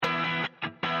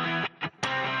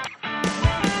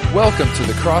Welcome to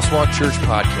the Crosswalk Church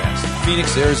Podcast,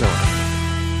 Phoenix, Arizona.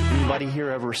 Anybody here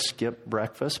ever skip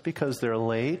breakfast because they're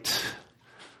late?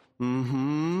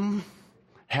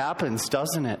 Happens,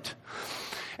 doesn't it?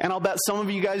 And I'll bet some of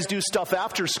you guys do stuff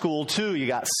after school too. You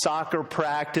got soccer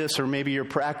practice, or maybe you're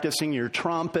practicing your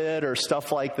trumpet or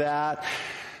stuff like that.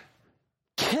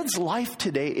 Kids' life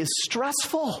today is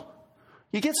stressful.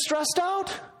 You get stressed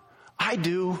out? I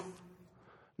do.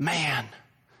 Man.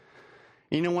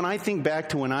 You know, when I think back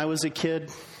to when I was a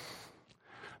kid,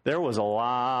 there was a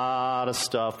lot of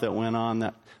stuff that went on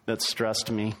that stressed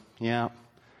me. Yeah.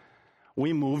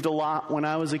 We moved a lot when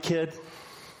I was a kid,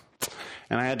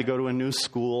 and I had to go to a new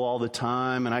school all the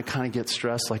time, and I kind of get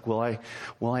stressed, like, will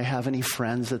I have any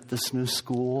friends at this new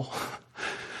school?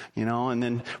 You know, and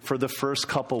then for the first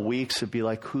couple weeks, it'd be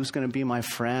like, who's going to be my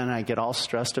friend? I get all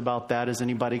stressed about that. Is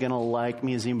anybody going to like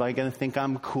me? Is anybody going to think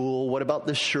I'm cool? What about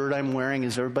this shirt I'm wearing?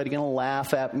 Is everybody going to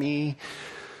laugh at me?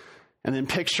 And then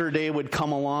picture day would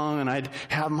come along, and I'd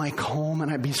have my comb,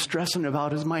 and I'd be stressing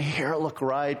about, does my hair look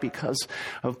right because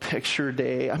of picture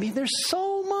day? I mean, there's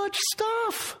so much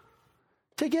stuff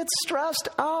to get stressed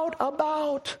out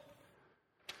about.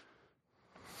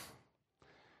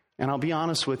 And I'll be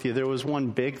honest with you, there was one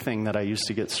big thing that I used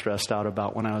to get stressed out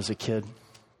about when I was a kid.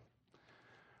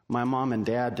 My mom and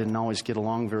dad didn't always get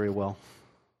along very well.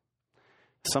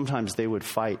 Sometimes they would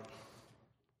fight,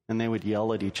 and they would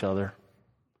yell at each other.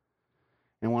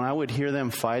 And when I would hear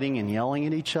them fighting and yelling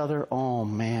at each other, oh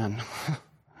man,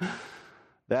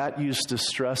 that used to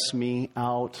stress me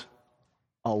out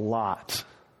a lot.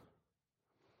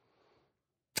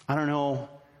 I don't know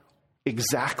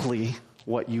exactly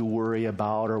what you worry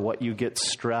about or what you get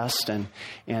stressed and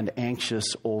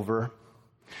anxious over.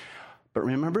 But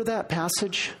remember that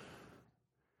passage?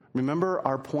 Remember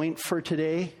our point for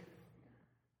today?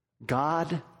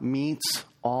 God meets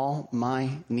all my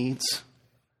needs.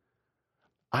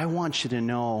 I want you to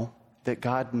know that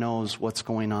God knows what's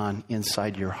going on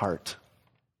inside your heart.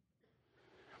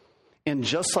 And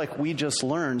just like we just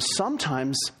learned,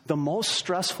 sometimes the most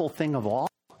stressful thing of all,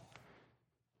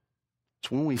 it's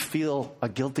when we feel a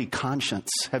guilty conscience.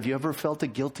 Have you ever felt a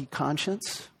guilty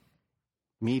conscience?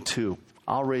 Me too.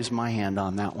 I'll raise my hand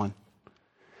on that one.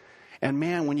 And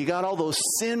man, when you got all those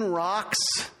sin rocks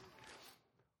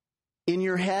in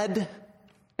your head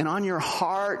and on your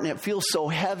heart, and it feels so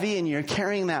heavy, and you're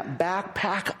carrying that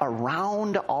backpack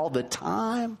around all the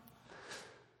time,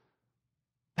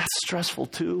 that's stressful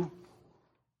too.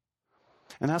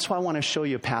 And that's why I want to show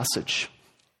you a passage.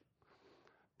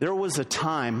 There was a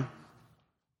time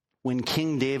when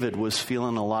King David was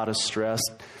feeling a lot of stress.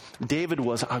 David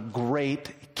was a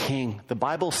great king. The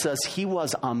Bible says he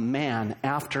was a man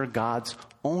after God's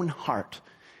own heart.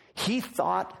 He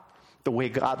thought the way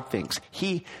God thinks.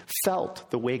 He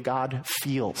felt the way God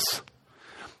feels.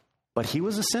 But he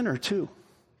was a sinner too.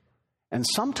 And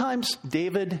sometimes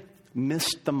David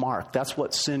missed the mark. That's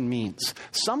what sin means.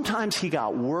 Sometimes he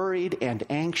got worried and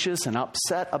anxious and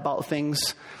upset about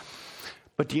things.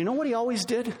 But do you know what he always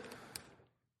did?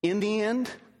 In the end,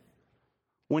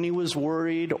 when he was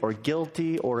worried or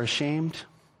guilty or ashamed,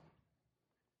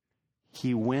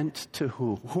 he went to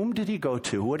who? Whom did he go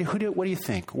to? What do you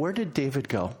think? Where did David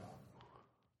go?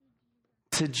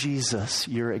 To Jesus.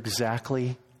 You're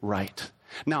exactly right.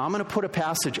 Now, I'm going to put a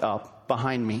passage up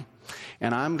behind me,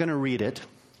 and I'm going to read it.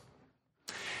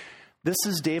 This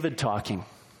is David talking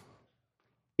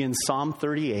in Psalm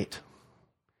 38.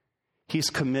 He's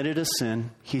committed a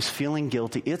sin. He's feeling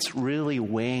guilty. It's really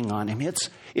weighing on him.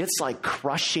 It's like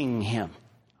crushing him.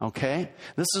 Okay?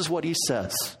 This is what he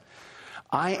says.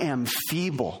 I am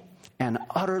feeble and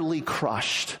utterly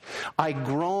crushed. I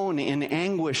groan in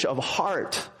anguish of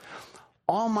heart.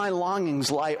 All my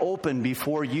longings lie open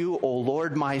before you, O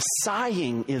Lord. My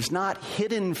sighing is not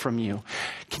hidden from you.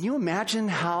 Can you imagine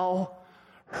how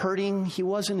hurting he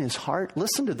was in his heart?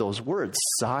 Listen to those words,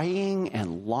 sighing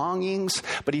and longings.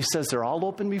 But he says they're all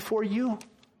open before you,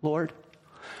 Lord.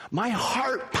 My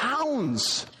heart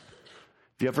pounds. Have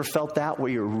you ever felt that, where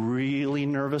you're really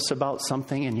nervous about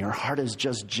something and your heart is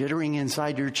just jittering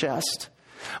inside your chest?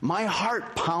 My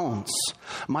heart pounds.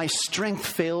 My strength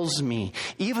fails me.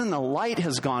 Even the light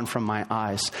has gone from my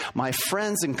eyes. My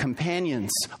friends and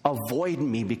companions avoid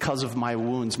me because of my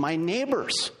wounds. My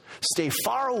neighbors stay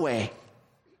far away.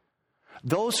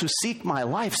 Those who seek my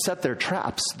life set their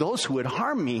traps. Those who would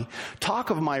harm me talk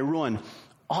of my ruin.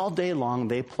 All day long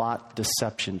they plot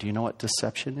deception. Do you know what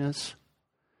deception is?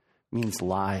 It means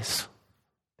lies.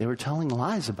 They were telling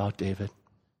lies about David.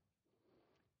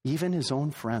 Even his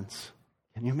own friends.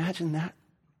 Can you imagine that?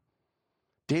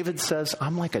 David says,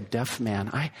 I'm like a deaf man.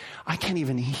 I can't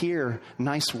even hear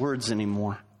nice words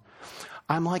anymore.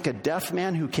 I'm like a deaf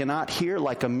man who cannot hear,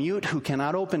 like a mute who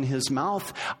cannot open his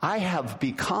mouth. I have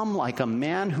become like a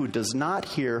man who does not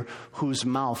hear, whose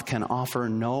mouth can offer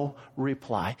no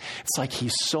reply. It's like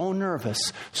he's so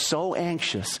nervous, so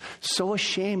anxious, so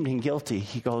ashamed and guilty.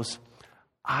 He goes,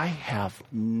 I have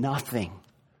nothing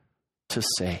to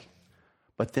say.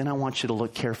 But then I want you to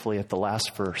look carefully at the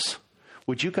last verse.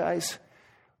 Would you guys,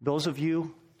 those of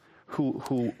you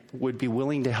who would be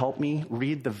willing to help me,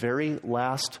 read the very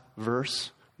last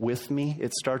verse with me?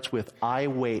 It starts with, I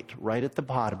wait, right at the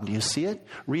bottom. Do you see it?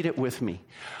 Read it with me.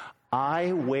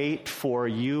 I wait for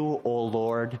you, O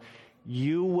Lord.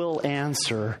 You will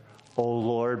answer, O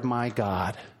Lord my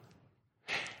God.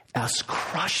 As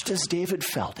crushed as David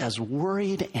felt, as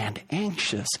worried and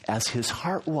anxious as his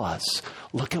heart was,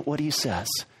 look at what he says.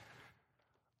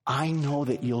 I know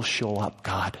that you'll show up,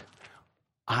 God.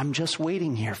 I'm just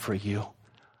waiting here for you.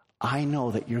 I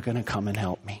know that you're going to come and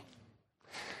help me.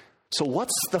 So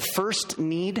what's the first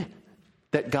need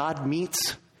that God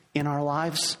meets in our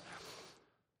lives?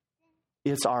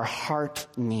 It's our heart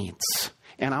needs.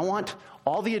 And I want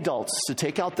all the adults to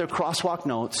take out their crosswalk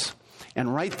notes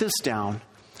and write this down.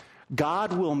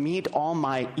 God will meet all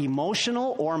my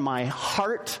emotional or my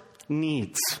heart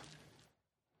needs.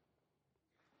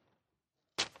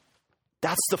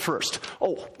 That's the first.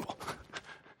 Oh,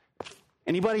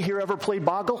 anybody here ever played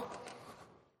Boggle?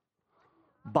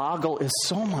 Boggle is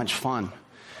so much fun.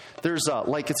 There's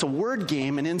it's a word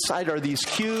game, and inside are these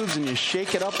cubes, and you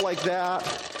shake it up like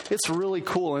that. It's really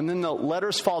cool. And then the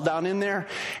letters fall down in there,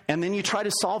 and then you try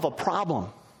to solve a problem.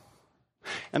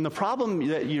 And the problem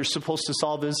that you're supposed to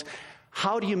solve is,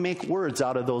 how do you make words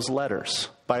out of those letters?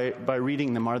 By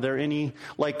reading them. Are there any,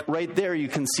 like right there you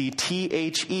can see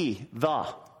THE, the.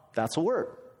 That's a word.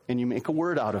 And you make a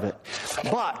word out of it.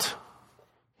 But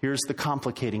here's the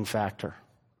complicating factor.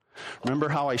 Remember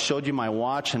how I showed you my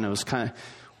watch and it was kind of,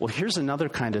 well, here's another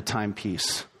kind of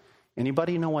timepiece.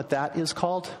 Anybody know what that is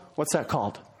called? What's that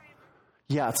called?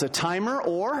 Yeah, it's a timer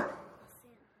or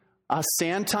a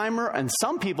sand timer, and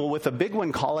some people with a big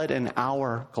one call it an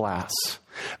hourglass.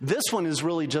 This one is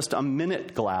really just a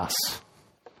minute glass.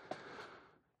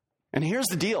 And here's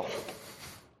the deal.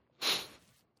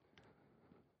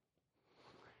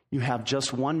 You have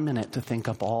just 1 minute to think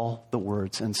up all the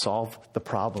words and solve the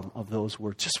problem of those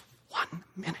words. Just 1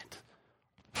 minute.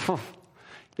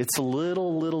 It's a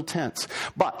little tense.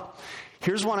 But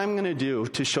here's what I'm going to do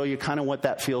to show you kind of what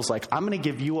that feels like. I'm going to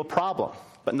give you a problem,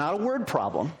 but not a word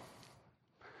problem.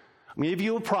 I'm going to give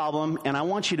you a problem, and I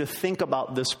want you to think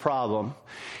about this problem.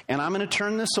 And I'm going to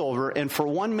turn this over, and for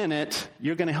 1 minute,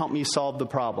 you're going to help me solve the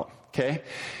problem, okay?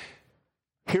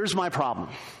 Here's my problem.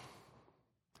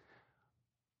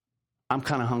 I'm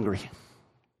kind of hungry.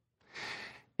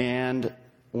 And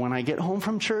when I get home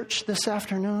from church this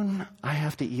afternoon, I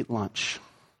have to eat lunch,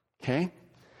 okay?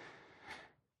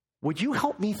 Would you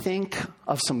help me think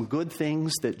of some good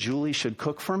things that Julie should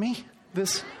cook for me?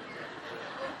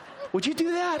 Would you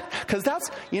do that? Because that's,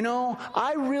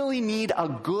 I really need a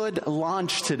good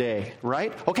lunch today,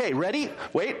 right? Okay, ready?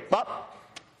 Wait, up.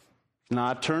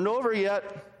 Not turned over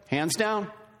yet. Hands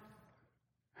down.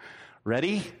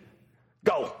 Ready?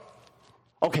 Go.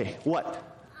 Okay, what?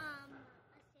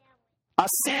 A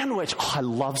sandwich. Oh, I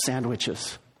love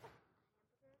sandwiches.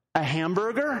 A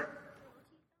hamburger?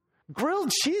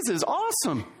 Grilled cheese is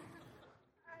awesome.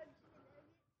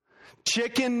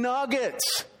 Chicken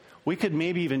nuggets. We could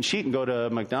maybe even cheat and go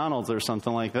to McDonald's or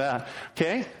something like that.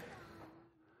 Okay?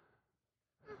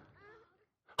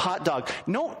 Hot dog.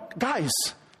 No, guys,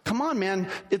 come on, man.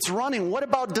 It's running. What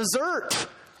about dessert?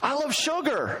 I love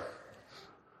sugar.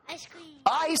 Ice cream.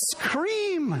 Ice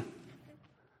cream.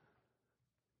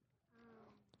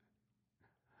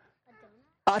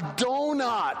 A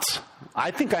donut. I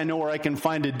think I know where I can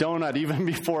find a donut even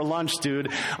before lunch,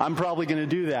 dude. I'm probably going to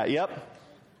do that. Yep.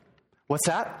 What's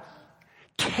that?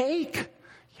 Cake.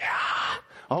 Yeah.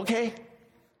 Okay.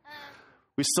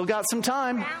 We still got some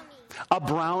time. Brownie. A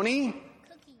brownie.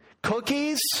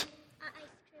 Cookies.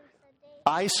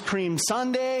 Ice cream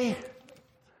sundae.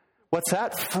 What's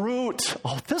that? Fruit.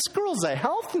 Oh, this girl's a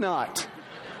health nut.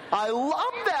 I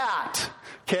love that.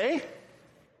 Okay.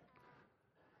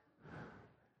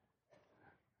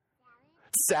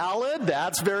 Salad.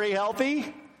 That's very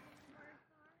healthy.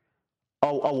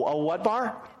 Oh, what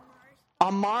bar?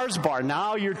 A Mars bar.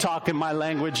 Now you're talking my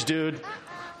language, dude.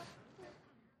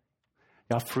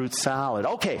 A fruit salad.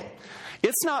 Okay.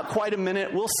 It's not quite a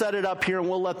minute. We'll set it up here and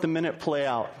we'll let the minute play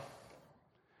out.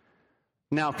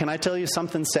 Now, can I tell you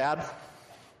something sad?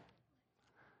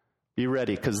 Be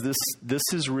ready, because this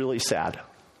is really sad.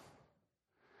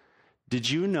 Did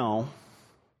you know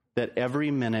that every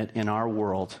minute in our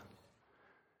world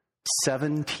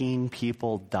 17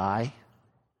 people die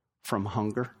from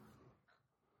hunger?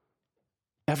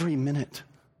 Every minute,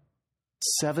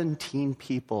 17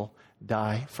 people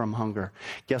die from hunger.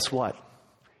 Guess what?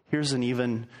 Here's an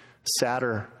even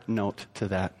sadder note to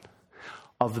that.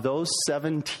 Of those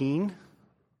 17,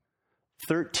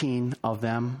 13 of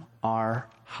them are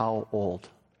how old?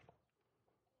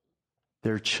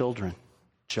 They're children,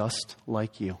 just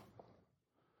like you.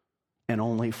 And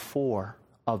only 4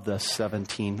 of the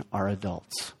 17 are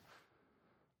adults.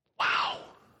 Wow.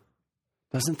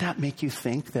 Doesn't that make you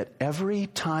think that every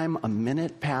time a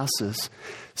minute passes,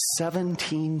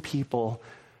 17 people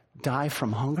die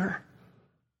from hunger?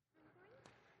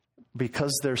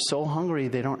 Because they're so hungry,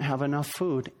 they don't have enough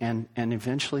food, and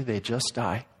eventually they just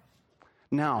die.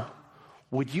 Now,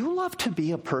 would you love to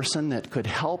be a person that could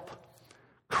help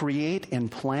create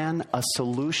and plan a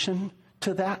solution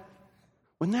to that?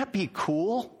 Wouldn't that be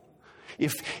cool?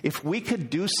 If we could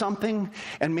do something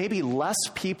and maybe less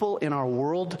people in our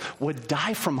world would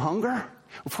die from hunger,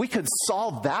 if we could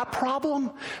solve that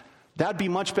problem, that'd be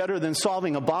much better than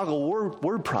solving a boggle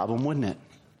word problem, wouldn't it?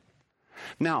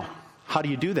 Now, how do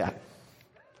you do that?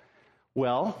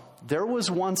 Well, there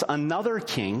was once another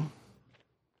king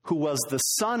who was the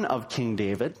son of King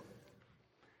David.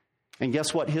 And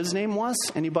guess what his name was?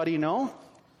 Anybody know?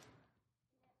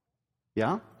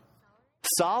 Yeah?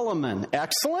 Solomon.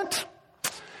 Excellent.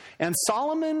 And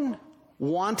Solomon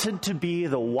wanted to be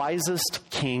the wisest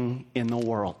king in the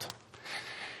world.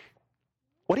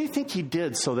 What do you think he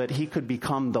did so that he could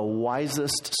become the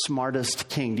wisest, smartest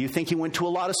king? Do you think he went to a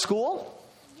lot of school?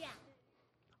 Yeah.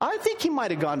 I think he might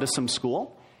have gone to some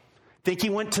school. Think he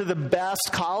went to the best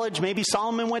college? Maybe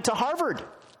Solomon went to Harvard?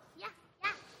 Yeah.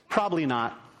 Probably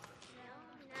not.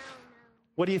 No.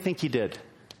 What do you think he did?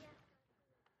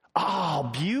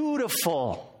 Oh,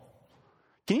 beautiful.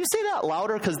 Can you say that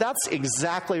louder? Because that's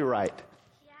exactly right.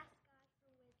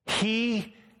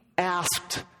 He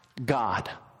asked God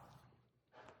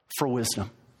for wisdom.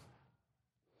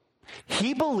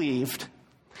 He believed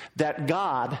that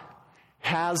God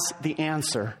has the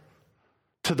answer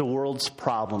to the world's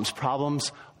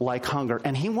problems like hunger.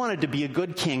 And he wanted to be a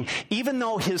good king. Even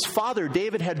though his father,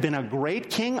 David, had been a great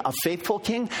king, a faithful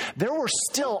king, there were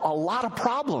still a lot of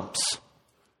problems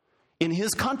in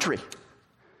his country.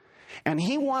 And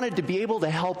he wanted to be able to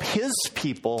help his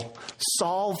people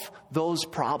solve those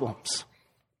problems.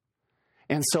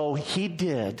 And so he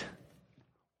did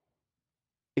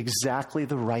exactly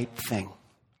the right thing.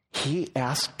 He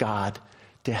asked God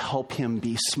to help him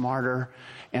be smarter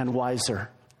and wiser.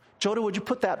 Joda, would you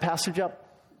put that passage up?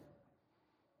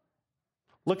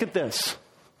 Look at this.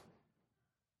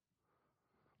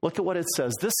 Look at what it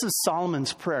says. This is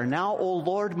Solomon's prayer. Now, O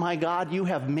Lord, my God, you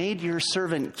have made your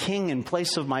servant king in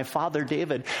place of my father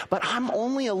David, but I'm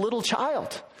only a little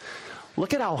child.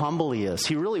 Look at how humble he is.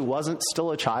 He really wasn't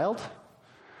still a child,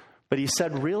 but he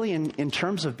said, really, in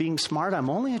terms of being smart, I'm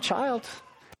only a child.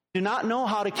 I do not know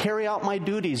how to carry out my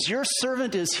duties. Your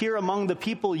servant is here among the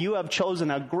people you have chosen,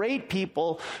 a great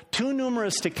people, too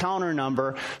numerous to count or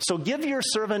number. So give your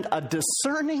servant a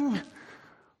discerning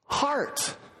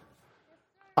heart,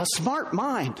 a smart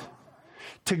mind,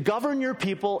 to govern your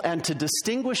people and to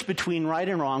distinguish between right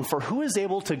and wrong. For who is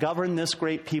able to govern this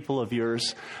great people of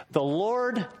yours? The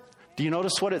Lord. Do you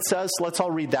notice what it says? Let's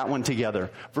all read that one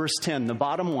together. Verse 10, the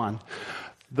bottom one.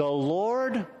 The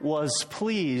Lord was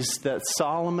pleased that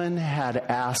Solomon had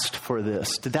asked for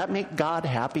this. Did that make God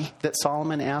happy that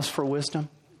Solomon asked for wisdom?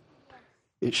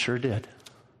 It sure did.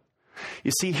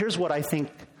 You see, here's what I think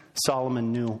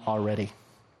Solomon knew already.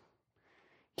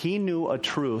 He knew a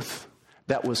truth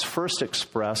that was first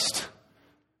expressed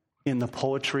in the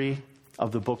poetry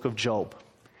of the book of Job.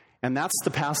 And that's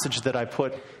the passage that I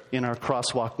put in our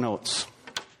crosswalk notes.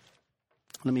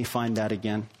 Let me find that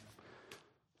again.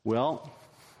 Well,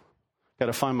 got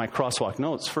to find my crosswalk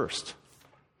notes first.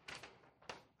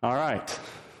 All right.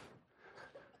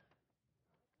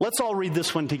 Let's all read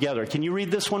this one together. Can you read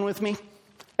this one with me?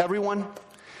 Everyone?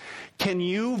 Can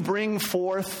you bring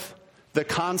forth the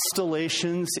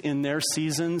constellations in their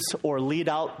seasons, or lead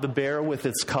out the bear with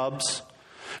its cubs?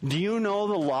 Do you know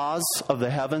the laws of the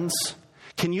heavens?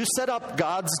 Can you set up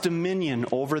God's dominion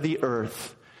over the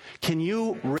earth? Can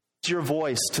you raise your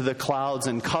voice to the clouds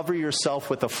and cover yourself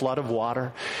with a flood of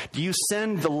water? Do you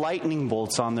send the lightning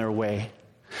bolts on their way?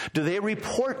 Do they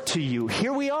report to you,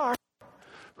 here we are?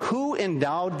 Who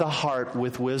endowed the heart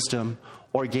with wisdom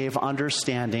or gave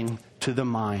understanding to the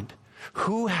mind?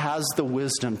 Who has the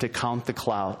wisdom to count the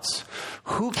clouds?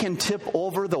 Who can tip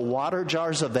over the water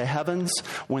jars of the heavens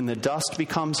when the dust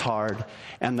becomes hard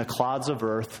and the clods of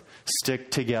earth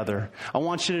stick together? I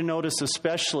want you to notice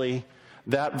especially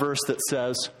that verse that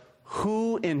says,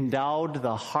 who endowed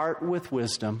the heart with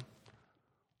wisdom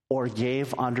or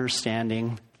gave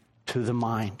understanding to the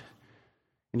mind?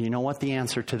 And you know what the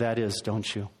answer to that is,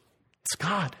 don't you? It's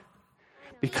God.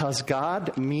 Because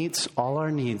God meets all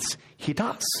our needs. He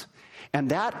does.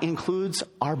 And that includes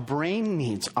our brain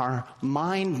needs, our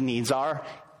mind needs, our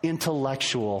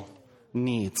intellectual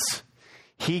needs.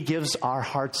 He gives our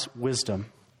hearts wisdom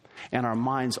and our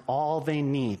minds all they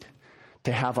need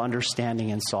to have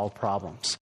understanding and solve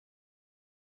problems.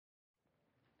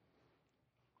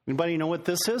 Anybody know what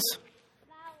this is?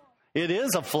 It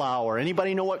is a flower.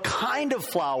 Anybody know what kind of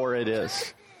flower it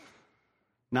is?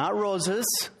 Not roses.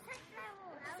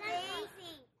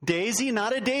 Daisy,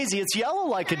 not a daisy. It's yellow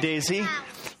like a daisy.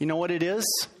 You know what it is?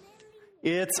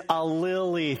 It's a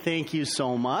lily. Thank you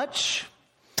so much.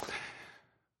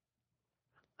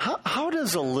 How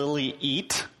does a lily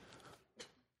eat?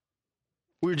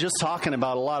 We were just talking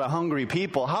about a lot of hungry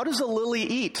people. How does a lily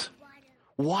eat?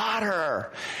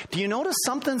 Water. Do you notice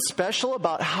something special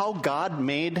about how God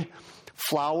made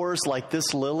flowers like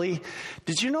this lily?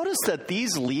 Did you notice that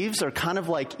these leaves are kind of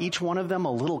like each one of them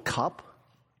a little cup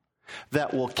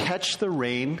that will catch the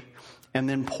rain and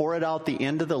then pour it out the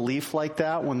end of the leaf like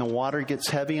that when the water gets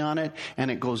heavy on it,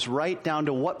 and it goes right down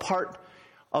to what part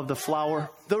of the flower?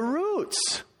 The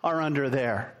roots are under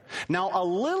there. Now, a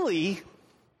lily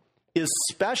is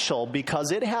special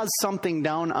because it has something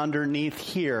down underneath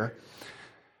here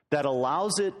that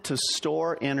allows it to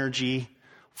store energy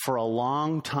for a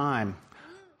long time.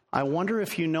 I wonder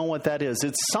if you know what that is.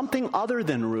 It's something other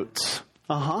than roots.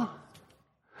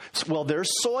 Well, there's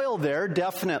soil there,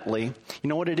 definitely. You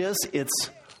know what it is? It's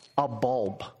a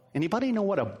bulb. Anybody know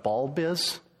what a bulb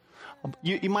is?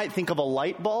 You might think of a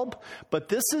light bulb, but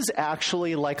this is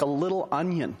actually like a little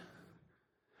onion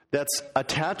that's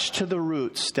attached to the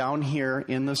roots down here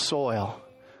in the soil.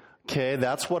 Okay,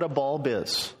 that's what a bulb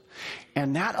is.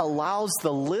 And that allows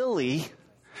the lily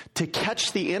to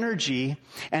catch the energy.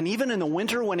 And even in the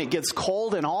winter when it gets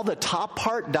cold and all the top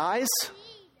part dies,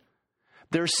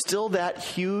 there's still that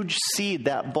huge seed,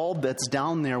 that bulb that's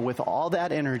down there with all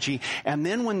that energy. And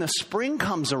then when the spring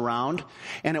comes around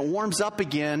and it warms up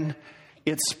again,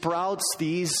 it sprouts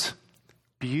these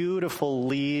beautiful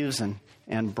leaves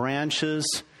and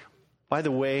branches. By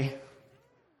the way,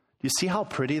 you see how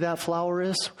pretty that flower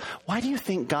is? Why do you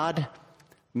think God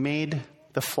made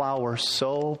the flower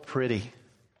so pretty?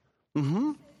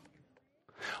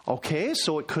 Okay,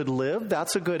 so it could live.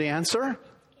 That's a good answer.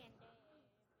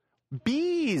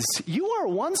 Bees, you are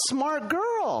one smart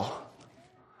girl.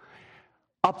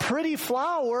 A pretty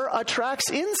flower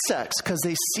attracts insects because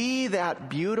they see that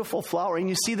beautiful flower. And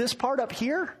you see this part up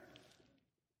here?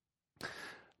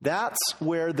 That's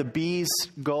where the bees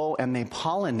go and they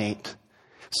pollinate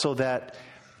so that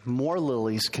more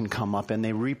lilies can come up and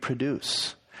they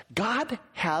reproduce. God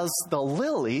has the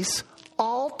lilies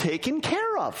all taken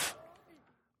care of.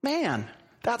 Man,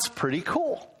 that's pretty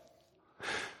cool.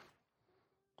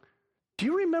 Do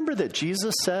you remember that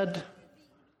Jesus said,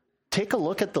 take a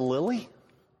look at the lily?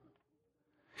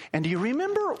 And do you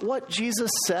remember what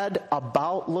Jesus said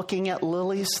about looking at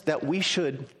lilies that we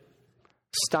should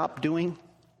stop doing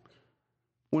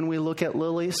when we look at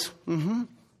lilies?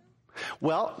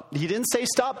 Well, he didn't say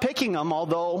stop picking them,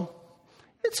 although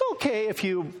it's okay if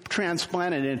you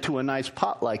transplant it into a nice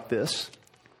pot like this.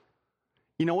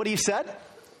 You know what he said?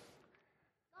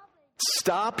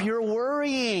 Stop your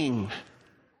worrying.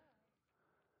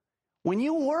 When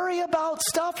you worry about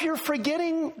stuff, you're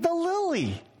forgetting the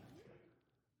lily.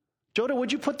 Joda,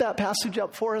 would you put that passage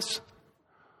up for us?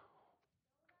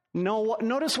 No,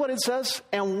 notice what it says.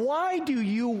 And why do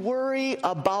you worry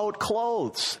about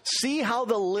clothes? See how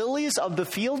the lilies of the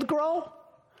field grow?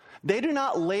 They do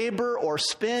not labor or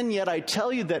spin, yet I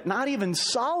tell you that not even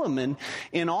Solomon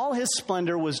in all his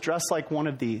splendor was dressed like one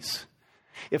of these.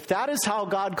 If that is how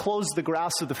God clothes the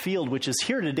grass of the field, which is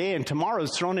here today and tomorrow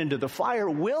is thrown into the fire,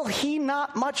 will he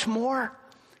not much more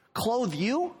clothe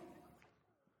you?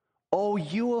 O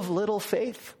you of little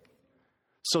faith.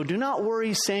 So do not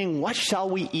worry saying, what shall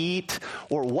we eat?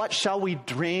 Or what shall we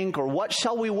drink? Or what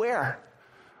shall we wear?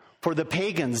 For the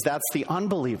pagans, that's the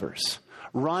unbelievers,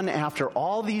 run after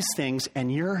all these things,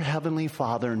 and your heavenly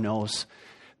Father knows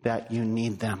that you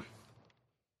need them.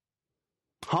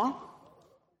 Huh?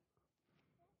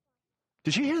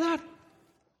 Did you hear that?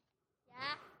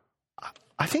 Yeah.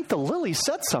 I think the lily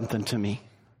said something to me.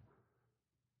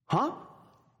 Huh?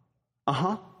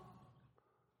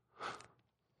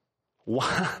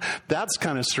 Wow, that's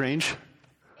kind of strange.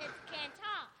 It can't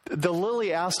talk. The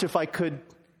lily asked if I could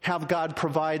have God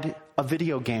provide a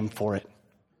video game for it.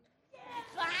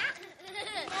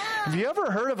 Have you ever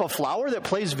heard of a flower that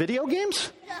plays video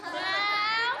games?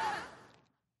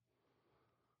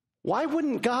 Why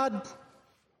wouldn't God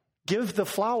give the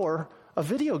flower a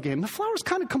video game? The flower's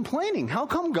kind of complaining. How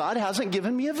come God hasn't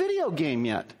given me a video game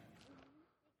yet?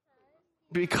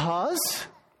 Because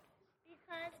the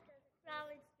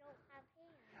flowers don't have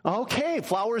hands. Okay,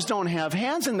 flowers don't have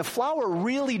hands, and the flower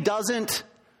really doesn't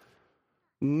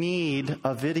need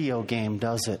a video game,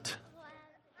 does it?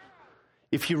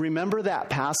 If you remember that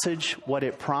passage, what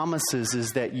it promises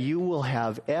is that you will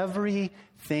have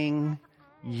everything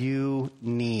you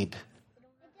need. It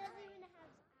doesn't even have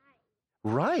eyes.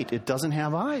 Right, it doesn't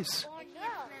have eyes.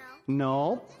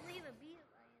 No.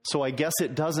 So I guess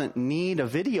it doesn't need a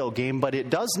video game, but it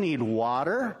does need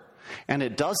water, and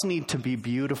it does need to be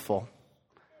beautiful.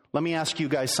 Let me ask you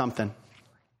guys something.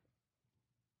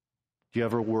 Do you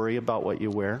ever worry about what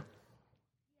you wear?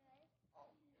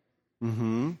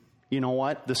 Mm-hmm. You know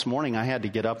what? This morning I had to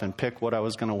get up and pick what I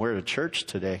was going to wear to church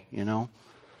today, you know?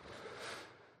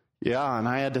 Yeah, and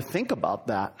I had to think about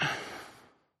that.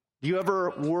 Do you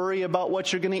ever worry about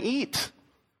what you're going to eat?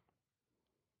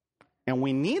 And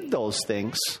we need those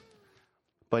things,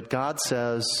 but God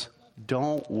says,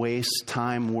 don't waste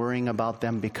time worrying about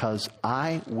them because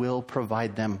I will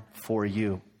provide them for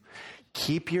you.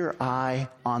 Keep your eye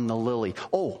on the lily.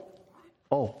 Oh,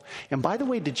 and by the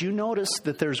way, did you notice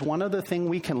that there's one other thing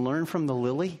we can learn from the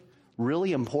lily?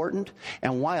 Really important,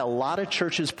 and why a lot of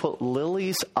churches put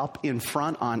lilies up in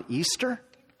front on Easter?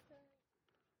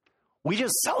 We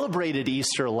just celebrated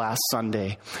Easter last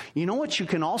Sunday. You know what you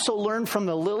can also learn from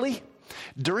the lily?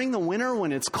 During the winter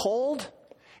when it's cold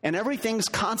and everything's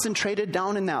concentrated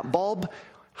down in that bulb,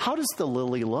 how does the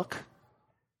lily look?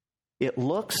 It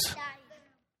looks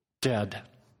dead.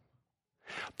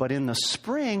 But in the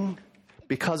spring,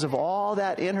 because of all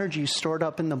that energy stored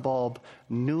up in the bulb,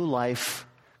 new life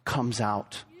comes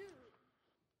out.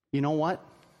 You know what?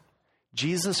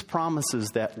 Jesus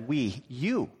promises that we,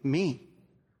 you, me,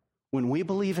 when we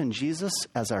believe in Jesus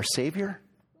as our Savior,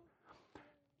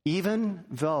 even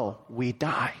though we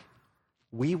die,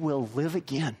 we will live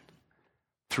again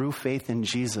through faith in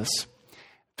Jesus,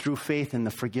 through faith in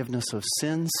the forgiveness of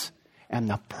sins and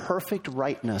the perfect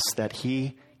rightness that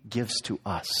He gives to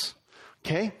us.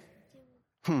 Okay?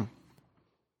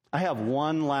 I have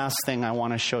one last thing I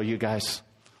want to show you guys.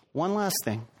 One last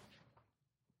thing.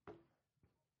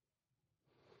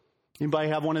 Anybody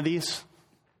have one of these?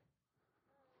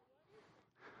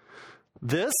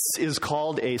 This is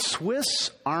called a Swiss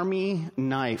Army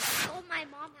knife. Oh, my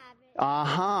mom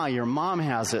has it. Your mom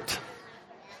has it.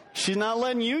 She's not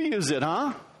letting you use it,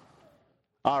 huh?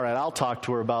 All right, I'll talk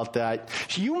to her about that.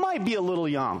 You might be a little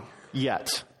young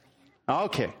yet.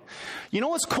 Okay. You know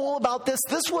what's cool about this?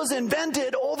 This was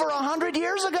invented over 100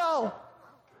 years ago.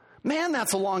 Man,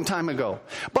 that's a long time ago.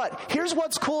 But here's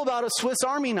what's cool about a Swiss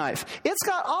Army knife. It's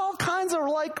got all kinds of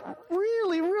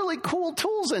really, really cool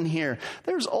tools in here.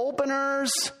 There's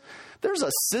openers. There's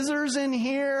a scissors in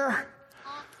here.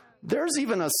 There's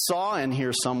even a saw in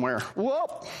here somewhere.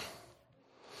 Whoop.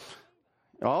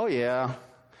 Oh, yeah.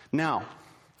 Now,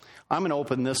 I'm going to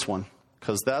open this one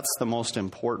because that's the most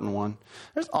important one.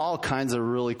 There's all kinds of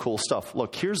really cool stuff.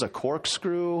 Look, here's a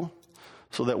corkscrew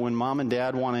so that when mom and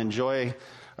dad want to enjoy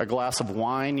a glass of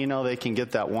wine, they can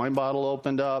get that wine bottle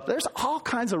opened up. There's all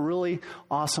kinds of really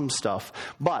awesome stuff.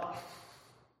 But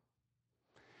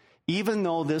even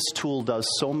though this tool does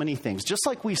so many things, just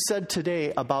like we said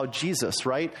today about Jesus,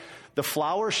 right? The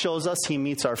flower shows us He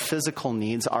meets our physical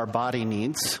needs, our body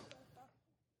needs,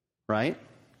 right?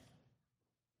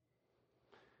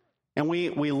 And we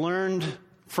learned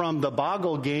from the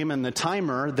boggle game and the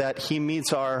timer that He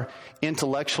meets our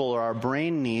intellectual or our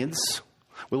brain needs.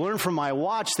 We learned from my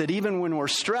watch that even when we're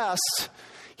stressed,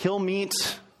 He'll meet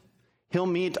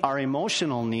our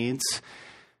emotional needs.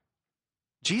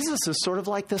 Jesus is sort of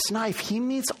like this knife. He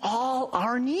meets all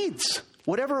our needs,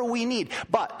 whatever we need.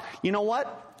 But you know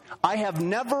what? I have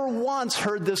never once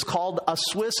heard this called a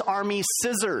Swiss Army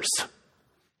scissors.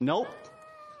 Nope.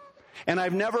 And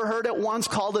I've never heard it once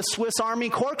called a Swiss Army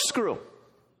corkscrew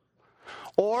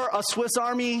or a Swiss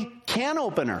Army can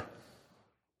opener.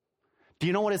 Do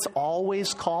you know what it's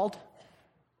always called?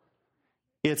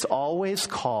 It's always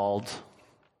called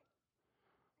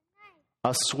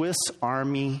a Swiss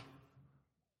Army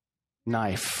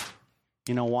knife.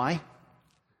 You know why?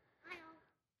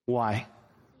 Why?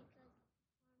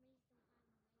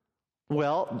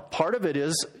 Well, part of it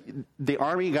is the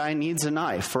army guy needs a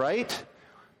knife, right?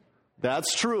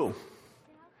 That's true.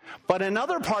 But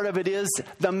another part of it is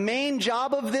the main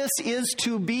job of this is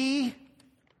to be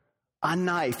a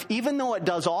knife. Even though it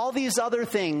does all these other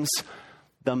things,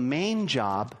 the main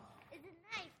job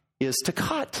is to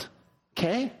cut.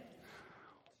 Okay?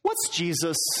 What's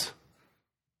Jesus'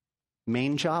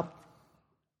 main job?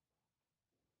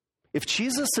 If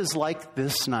Jesus is like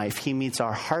this knife, he meets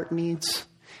our heart needs,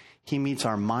 he meets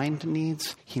our mind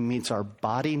needs, he meets our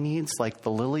body needs, like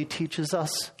the Lily teaches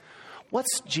us.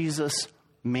 What's Jesus'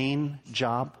 main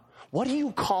job? What do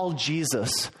you call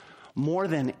Jesus more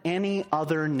than any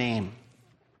other name?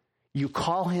 You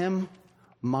call him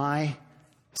my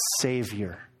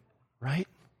Savior, right?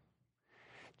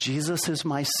 Jesus is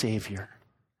my Savior.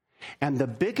 And the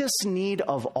biggest need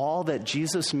of all that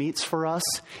Jesus meets for us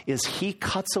is he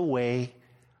cuts away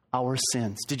our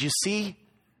sins. Did you see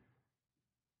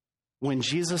when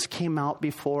Jesus came out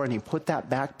before and he put that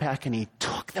backpack and he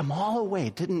took them all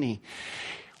away, didn't he?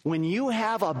 When you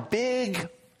have a big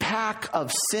pack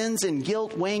of sins and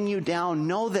guilt weighing you down,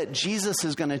 know that Jesus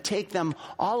is going to take them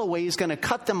all away. He's going to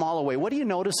cut them all away. What do you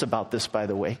notice about this, by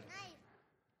the way?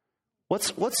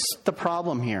 What's the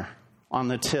problem here on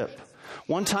the tip?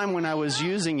 One time when I was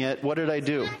using it, what did I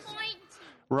do?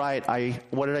 Right,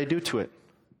 what did I do to it?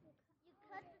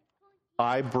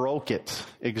 I broke it,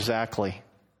 exactly.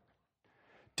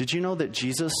 Did you know that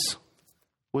Jesus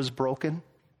was broken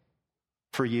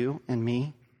for you and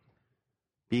me,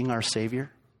 being our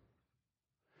Savior?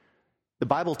 The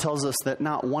Bible tells us that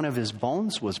not one of his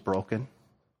bones was broken,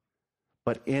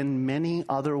 but in many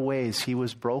other ways he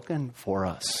was broken for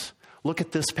us. Look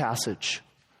at this passage.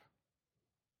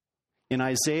 In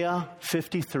Isaiah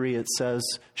 53, it says,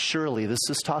 surely, this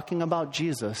is talking about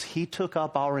Jesus, he took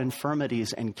up our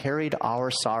infirmities and carried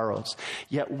our sorrows.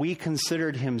 Yet we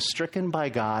considered him stricken by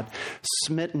God,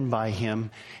 smitten by him,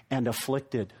 and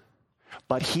afflicted.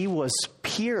 But he was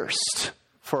pierced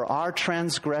for our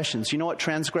transgressions. You know what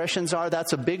transgressions are?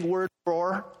 That's a big word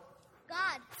for?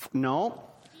 God. No.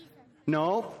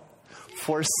 No.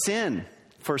 For sin.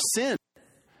 For sin.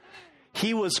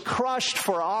 He was crushed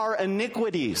for our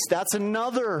iniquities. That's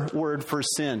another word for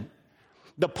sin.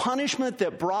 The punishment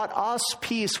that brought us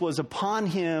peace was upon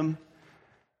him,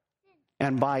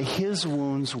 and by his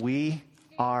wounds we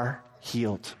are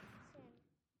healed.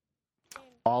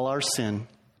 All our sin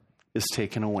is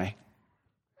taken away.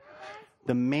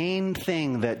 The main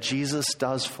thing that Jesus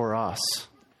does for us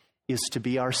is to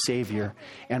be our Savior.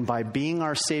 And by being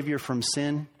our Savior from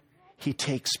sin, he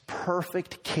takes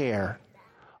perfect care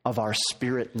of our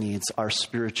spirit needs, our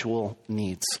spiritual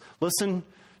needs. Listen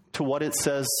to what it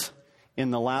says in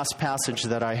the last passage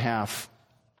that I have.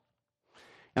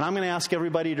 And I'm going to ask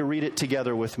everybody to read it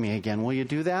together with me again. Will you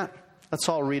do that? Let's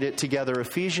all read it together.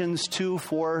 Ephesians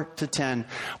 2:4-10,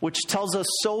 which tells us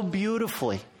so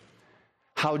beautifully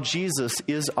how Jesus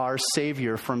is our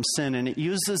Savior from sin. And it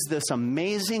uses this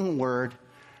amazing word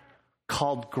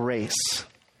called grace.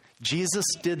 Jesus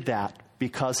did that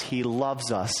because he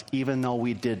loves us, even though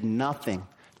we did nothing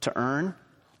to earn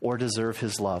or deserve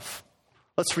his love.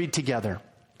 Let's read together.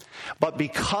 But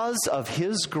because of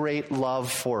his great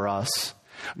love for us,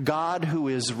 God, who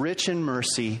is rich in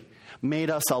mercy, made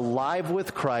us alive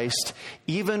with Christ,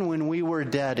 even when we were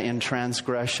dead in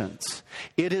transgressions.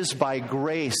 It is by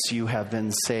grace you have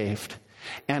been saved.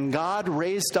 And God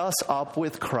raised us up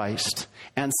with Christ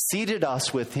and seated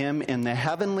us with him in the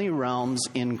heavenly realms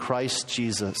in Christ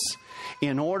Jesus,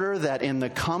 in order that in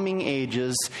the coming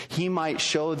ages he might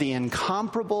show the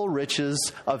incomparable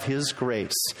riches of his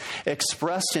grace,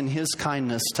 expressed in his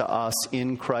kindness to us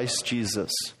in Christ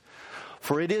Jesus.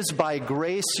 For it is by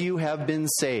grace you have been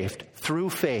saved,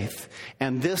 through faith,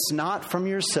 and this not from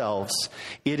yourselves.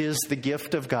 It is the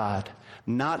gift of God,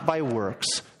 not by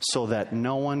works, so that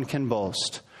no one can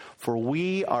boast. For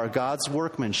we are God's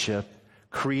workmanship,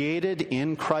 created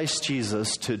in Christ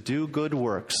Jesus to do good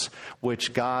works,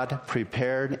 which God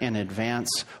prepared in advance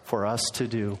for us to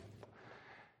do.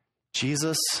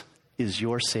 Jesus is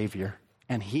your Savior,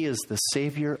 and he is the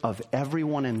Savior of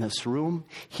everyone in this room.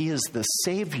 He is the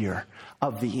Savior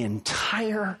of the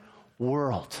entire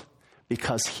world,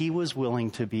 because he was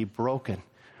willing to be broken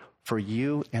for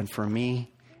you and for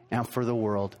me and for the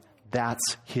world.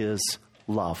 That's his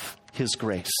love, his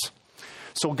grace.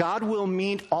 So God will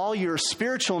meet all your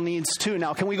spiritual needs too.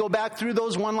 Now, can we go back through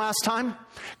those one last time?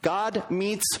 God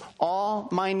meets all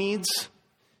my needs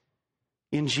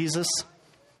in Jesus.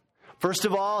 First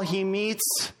of all, he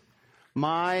meets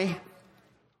my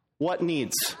what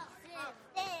needs?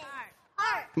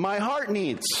 My heart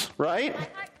needs, right?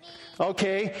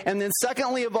 Okay. And then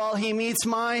secondly of all, he meets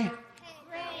my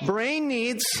brain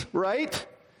needs, right?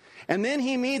 And then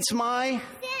he meets my...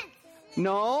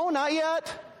 No, not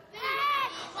yet.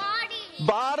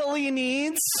 Bodily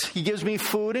needs. He gives me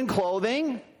food and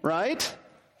clothing, right?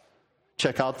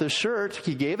 Check out this shirt.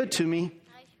 He gave it to me.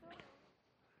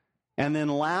 And then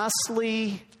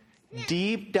lastly,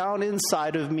 deep down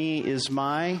inside of me is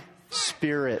my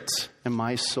spirit and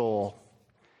my soul.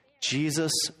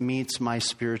 Jesus meets my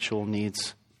spiritual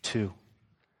needs too.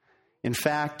 In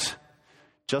fact,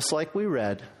 just like we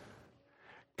read,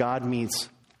 God meets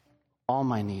all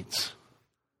my needs.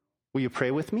 Will you pray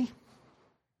with me?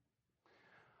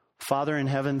 Father in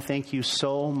heaven, thank you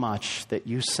so much that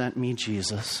you sent me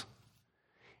Jesus.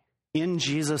 In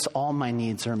Jesus, all my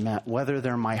needs are met, whether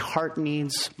they're my heart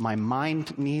needs, my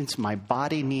mind needs, my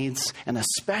body needs, and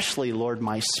especially, Lord,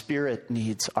 my spirit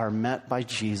needs are met by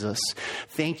Jesus.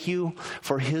 Thank you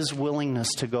for his willingness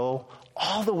to go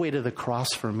all the way to the cross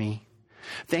for me.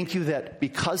 Thank you that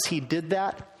because he did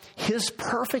that, his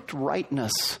perfect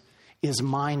rightness is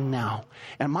mine now.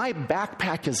 And my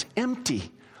backpack is empty.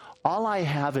 All I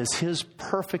have is his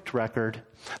perfect record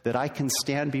that I can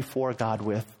stand before God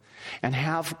with and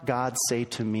have God say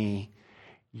to me,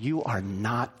 you are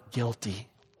not guilty.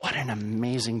 What an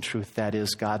amazing truth that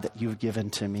is, God, that you've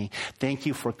given to me. Thank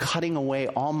you for cutting away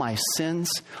all my sins,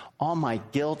 all my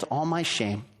guilt, all my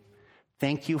shame.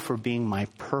 Thank you for being my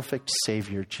perfect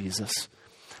Savior, Jesus.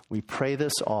 We pray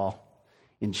this all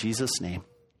in Jesus' name.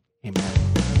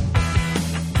 Amen.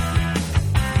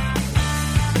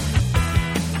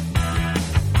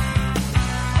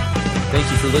 Thank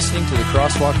you for listening to the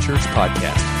Crosswalk Church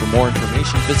podcast. For more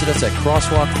information, visit us at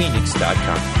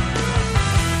crosswalkphoenix.com.